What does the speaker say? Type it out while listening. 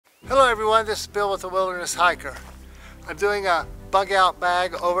Hello everyone, this is Bill with the Wilderness Hiker. I'm doing a bug out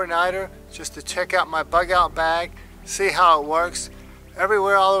bag overnighter just to check out my bug out bag, see how it works.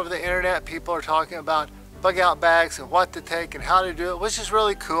 Everywhere all over the internet people are talking about bug out bags and what to take and how to do it, which is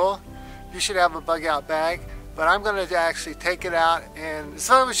really cool. You should have a bug out bag, but I'm going to actually take it out, and if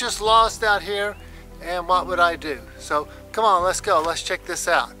I was just lost out here, and what would I do? So come on, let's go, let's check this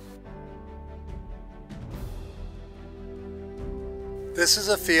out. This is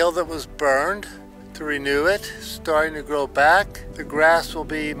a field that was burned to renew it, starting to grow back. The grass will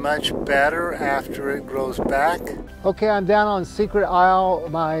be much better after it grows back. Okay, I'm down on Secret Isle,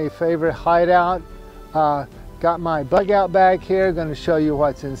 my favorite hideout. Got my bug out bag here, going to show you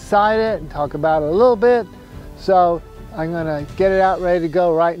what's inside it and talk about it a little bit. So I'm going to get it out ready to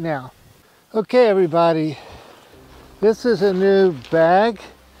go right now. Okay everybody, this is a new bag.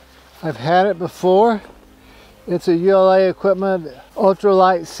 I've had it before. It's a ULA Equipment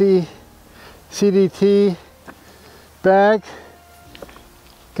ultralight CDT bag.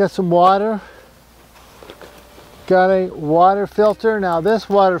 Got some water. Got a water filter. Now this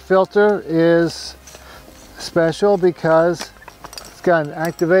water filter is special because it's got an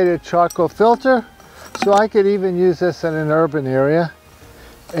activated charcoal filter. So I could even use this in an urban area,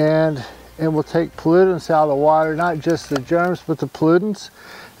 and it will take pollutants out of the water, not just the germs, but the pollutants.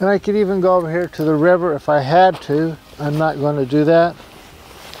 And I could even go over here to the river if I had to. I'm not going to do that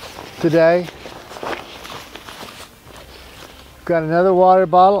today. Got another water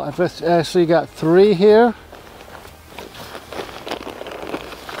bottle. I've actually got 3 here.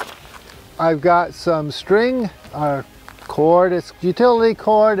 I've got some string or cord. It's utility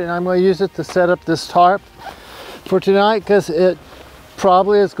cord, and I'm going to use it to set up this tarp for tonight because it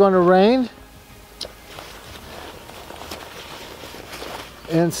probably is going to rain.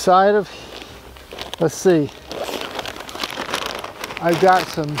 Inside of, let's see, I've got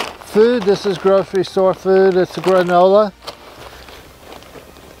some food. This is grocery store food. It's a granola.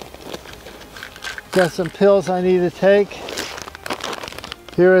 Got some pills I need to take.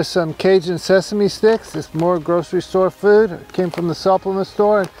 Here is some Cajun sesame sticks. It's more grocery store food. It came from the supplement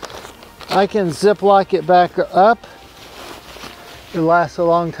store. I can Ziploc it back up. It lasts a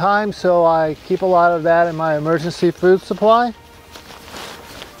long time, so I keep a lot of that in my emergency food supply.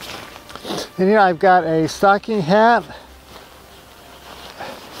 And here I've got a stocking hat.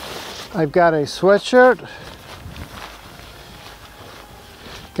 I've got a sweatshirt.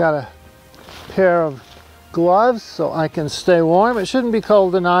 Got a pair of gloves so I can stay warm. It shouldn't be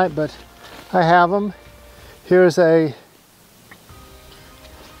cold tonight, but I have them. Here's a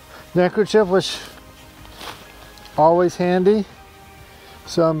neckerchief, which always handy.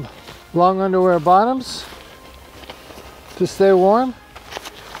 Some long underwear bottoms to stay warm.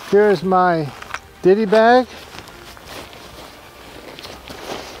 Here's my ditty bag.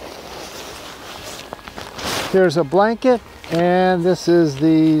 Here's a blanket, and this is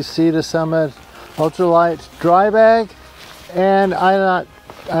the Sea to Summit ultralight dry bag. And I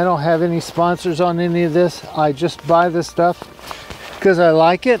don't have any sponsors on any of this. I just buy this stuff because I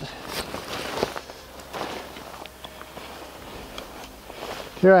like it.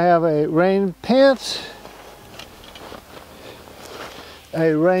 Here I have a rain pants,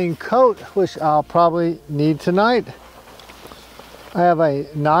 a raincoat, which I'll probably need tonight. I have a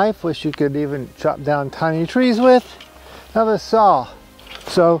knife, which you could even chop down tiny trees with. I have a saw.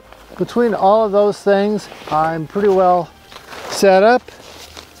 So between all of those things, I'm pretty well set up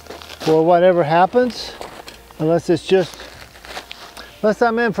for whatever happens, unless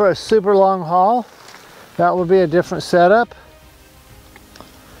I'm in for a super long haul. That would be a different setup.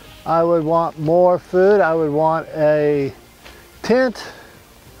 I would want more food. I would want a tent.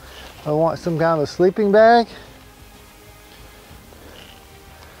 I want some kind of a sleeping bag.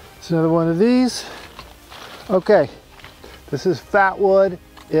 It's another one of these. Okay, this is fat wood.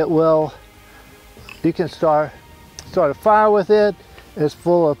 You can start a fire with it. It's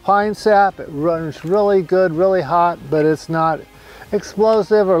full of pine sap. It runs really good, really hot, but it's not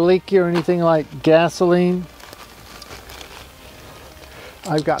explosive or leaky or anything like gasoline.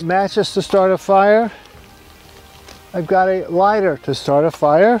 I've got matches to start a fire. I've got a lighter to start a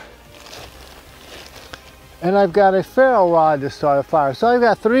fire. And I've got a ferro rod to start a fire. So I've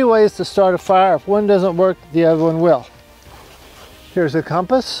got 3 ways to start a fire. If one doesn't work, the other one will. Here's a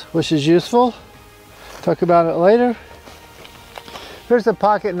compass, which is useful. Talk about it later. Here's a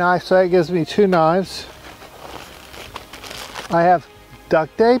pocket knife, so that gives me 2 knives. I have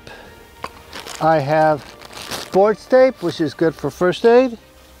duct tape. I have sports tape, which is good for first aid.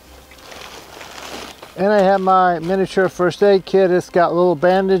 And I have my miniature first aid kit. It's got little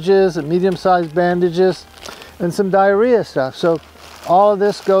bandages and medium-sized bandages and some diarrhea stuff. So All of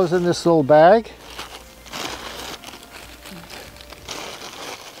this goes in this little bag.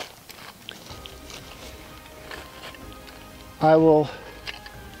 I will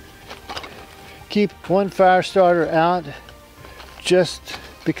keep one fire starter out just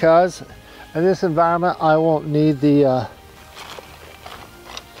because in this environment I won't need the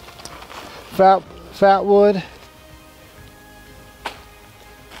fat wood.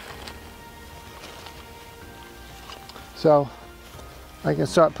 So I can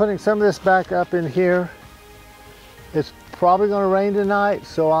start putting some of this back up in here. It's probably going to rain tonight,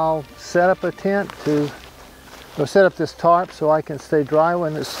 so I'll set up a tent or set up this tarp so I can stay dry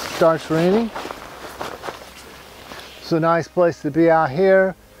when it starts raining. It's a nice place to be out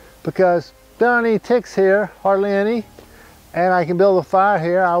here because there aren't any ticks here, hardly any, and I can build a fire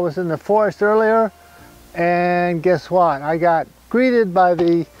here. I was in the forest earlier, and guess what? I got greeted by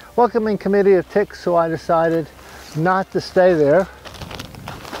the welcoming committee of ticks, so I decided not to stay there.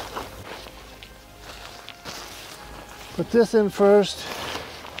 Put this in first.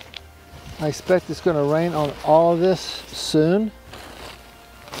 I expect it's going to rain on all of this soon.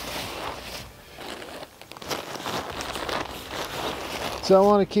 So I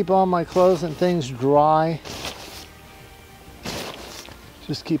want to keep all my clothes and things dry.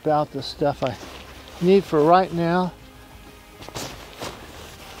 Just keep out the stuff I need for right now.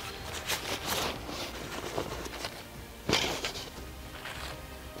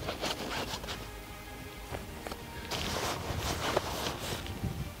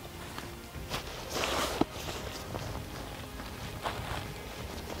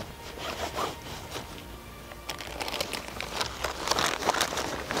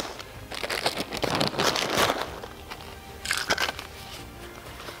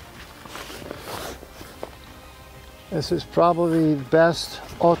 This is probably the best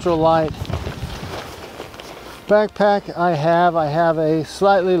ultralight backpack I have. I have a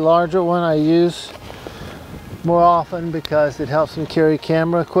slightly larger one I use more often because it helps me carry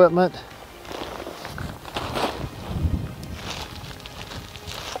camera equipment.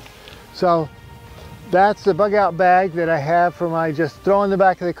 So that's the Bugout bag that I have for my just throw in the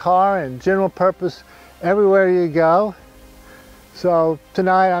back of the car and general purpose everywhere you go. So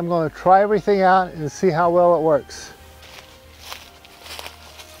tonight I'm going to try everything out and see how well it works.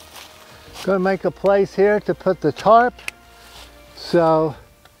 Going to make a place here to put the tarp. So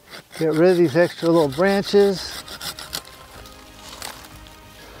get rid of these extra little branches.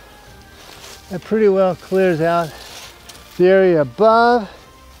 That pretty well clears out the area above.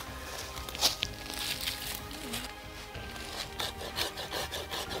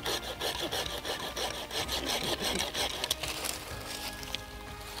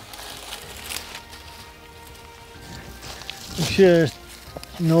 Make sure there's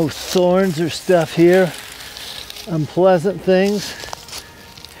no thorns or stuff here, unpleasant things.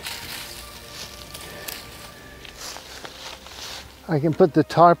 I can put the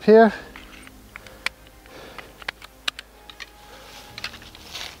tarp here.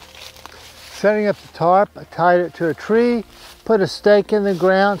 Setting up the tarp, I tied it to a tree, put a stake in the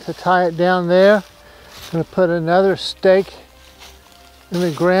ground to tie it down there. I'm going to put another stake in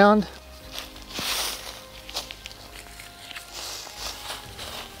the ground.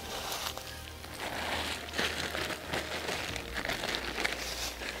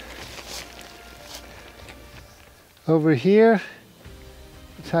 Over here,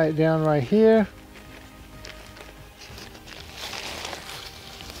 tie it down right here.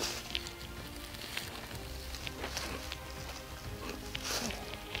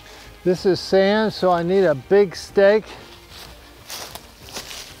 This is sand, so I need a big stake.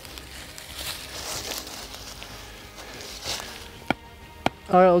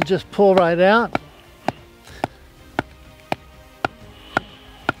 Or it'll just pull right out.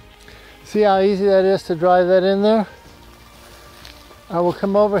 See how easy that is to drive that in there? I will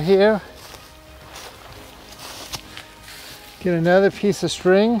come over here, get another piece of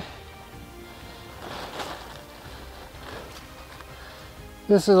string.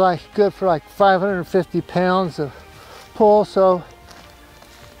 This is like good for like 550 pounds of pull, so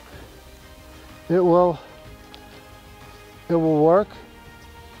it will work.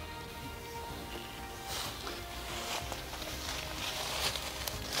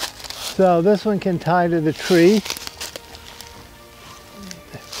 So this one can tie to the tree.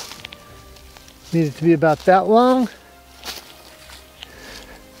 Need it to be about that long.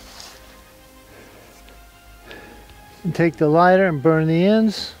 And take the lighter and burn the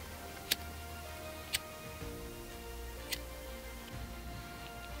ends.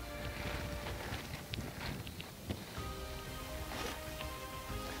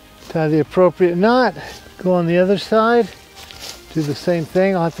 Tie the appropriate knot. Go on the other side. Do the same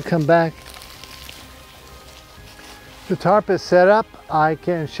thing. I'll have to come back. The tarp is set up. I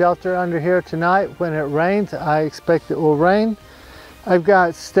can shelter under here tonight. When it rains, I expect it will rain. I've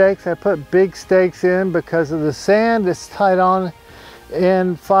got stakes. I put big stakes in because of the sand. It's tied on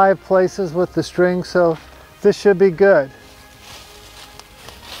in 5 places with the string, so this should be good.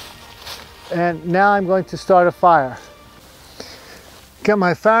 And now I'm going to start a fire. Got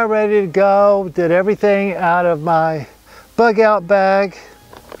my fire ready to go. Did everything out of my Bugout bag.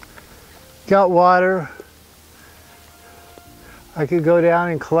 Got water. I could go down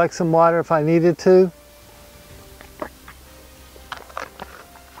and collect some water if I needed to.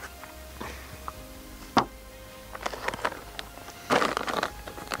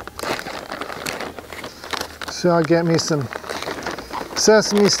 So I'll get me some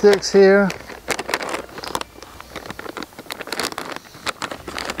sesame sticks here.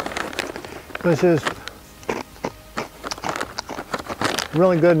 This is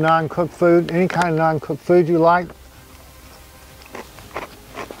really good non-cooked food. Any kind of non-cooked food you like.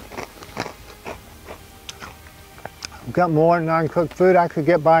 I've got more non-cooked food. I could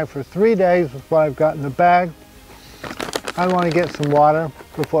get by for 3 days with what I've got in the bag. I want to get some water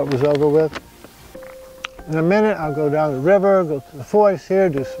before it was over with. In a minute, I'll go down the river, go to the forest here,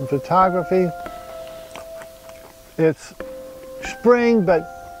 do some photography. It's spring, but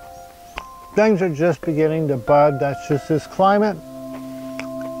things are just beginning to bud. That's just this climate.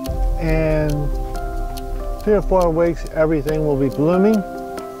 And 3 or 4 weeks, everything will be blooming.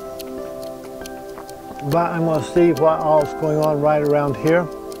 But I'm going to see what all is going on right around here.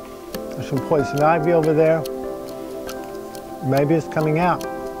 There's some poison ivy over there. Maybe it's coming out.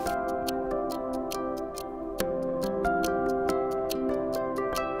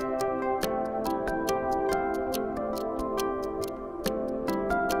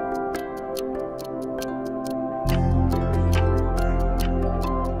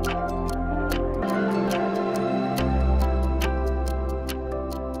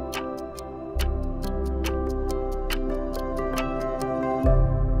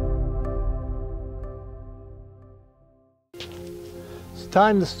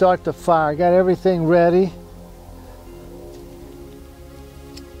 Time to start the fire. I got everything ready.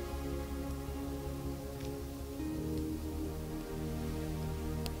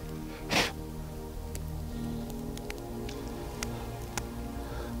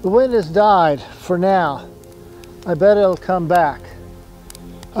 The wind has died for now. I bet it'll come back.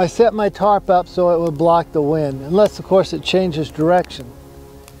 I set my tarp up so it would block the wind, unless of course it changes direction.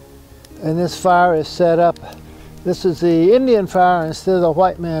 And this fire is set up. This is the Indian fire instead of the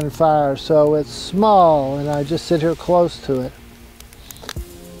white man fire, so it's small and I just sit here close to it.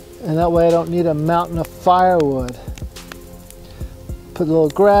 And that way I don't need a mountain of firewood. Put a little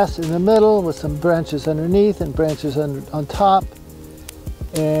grass in the middle with some branches underneath and branches on top,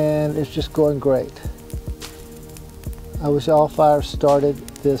 and it's just going great. I wish all fires started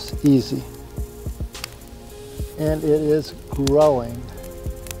this easy. And it is growing.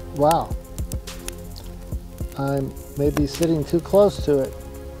 Wow. I'm maybe sitting too close to it.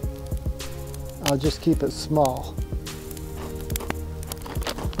 I'll just keep it small.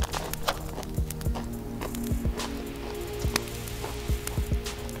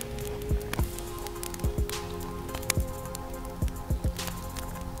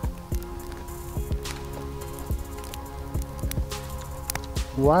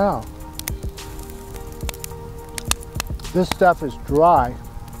 Wow. This stuff is dry.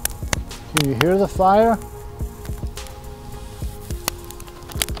 Can you hear the fire?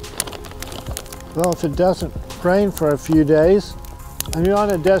 Well, if it doesn't rain for a few days and you're on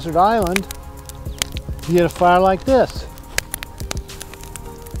a desert island, you get a fire like this.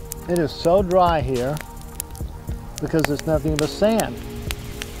 It is so dry here because it's nothing but sand.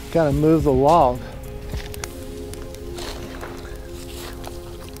 Got to move the log.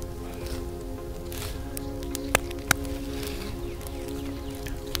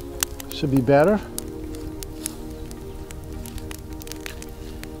 Should be better.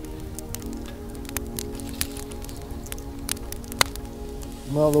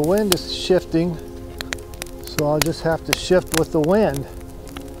 Well, the wind is shifting, so I'll just have to shift with the wind.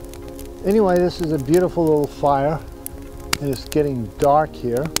 Anyway, this is a beautiful little fire. It's getting dark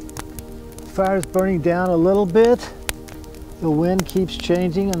here. The fire is burning down a little bit. The wind keeps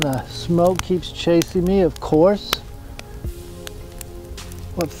changing and the smoke keeps chasing me, of course.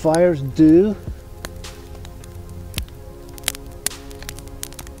 What fires do.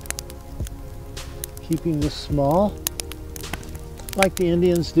 Keeping this small, like the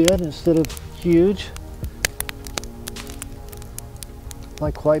Indians did, instead of huge,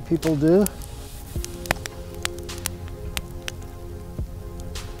 like white people do.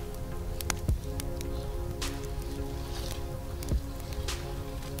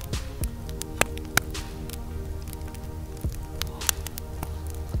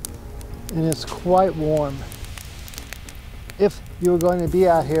 and it's quite warm. If you were going to be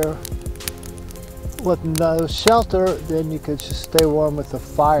out here with no shelter, then you could just stay warm with a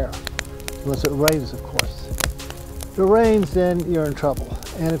fire, unless it rains, of course. If it rains, then you're in trouble.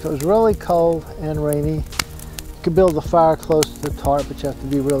 And if it was really cold and rainy, you could build a fire close to the tarp, but you have to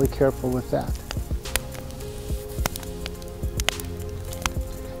be really careful with that.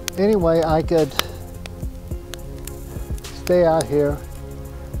 Anyway, I could stay out here.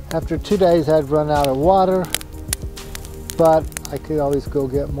 After 2 days, I'd run out of water, but I could always go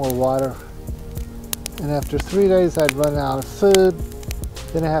get more water. And after 3 days, I'd run out of food.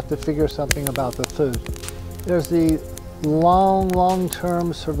 Then I have to figure something about the food. There's the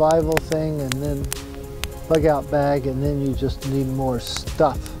long-term survival thing, and then bug out bag, and then you just need more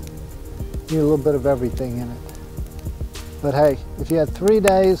stuff. You need a little bit of everything in it. But hey, if you had 3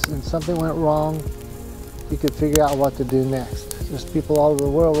 days and something went wrong, you could figure out what to do next. There's people all over the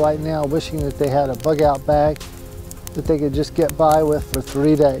world right now wishing that they had a bug out bag that they could just get by with for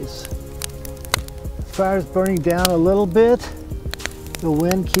 3 days. The fire's burning down a little bit. The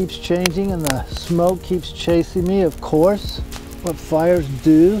wind keeps changing and the smoke keeps chasing me, of course. What fires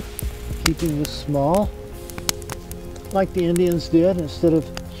do, keeping this small, like the Indians did, instead of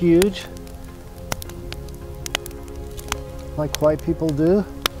huge, like white people do.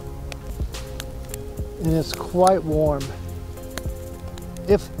 And it's quite warm.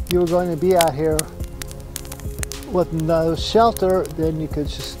 If you were going to be out here with no shelter, then you could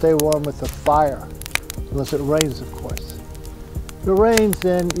just stay warm with a fire, unless it rains, of course. If it rains,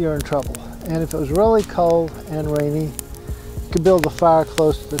 then you're in trouble. And if it was really cold and rainy, you could build a fire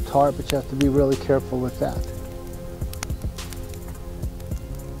close to the tarp, but you have to be really careful with that.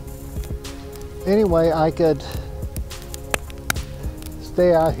 Anyway, I could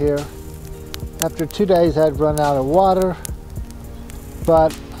stay out here. After 2 days, I'd run out of water,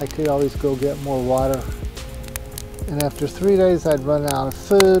 but I could always go get more water. And after 3 days, I'd run out of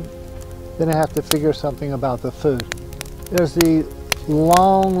food. Then I have to figure something about the food. There's the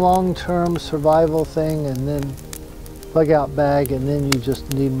long-term survival thing, and then bug out bag, and then you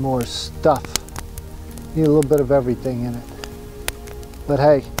just need more stuff. You need a little bit of everything in it. But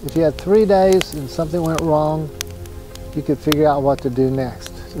hey, if you had 3 days and something went wrong, you could figure out what to do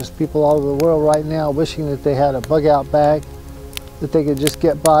next. There's people all over the world right now wishing that they had a bug out bag that they could just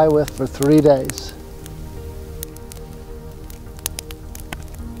get by with for 3 days.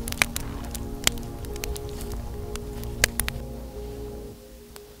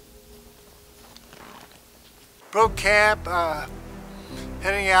 Broke camp,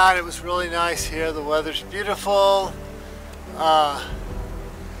 heading out. It was really nice here. The weather's beautiful.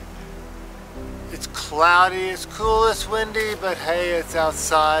 It's cloudy, it's cool, it's windy, but hey, it's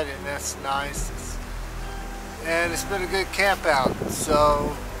outside and that's nice. And it's been a good camp out.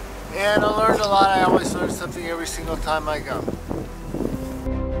 So, and I learned a lot. I always learn something every single time I go.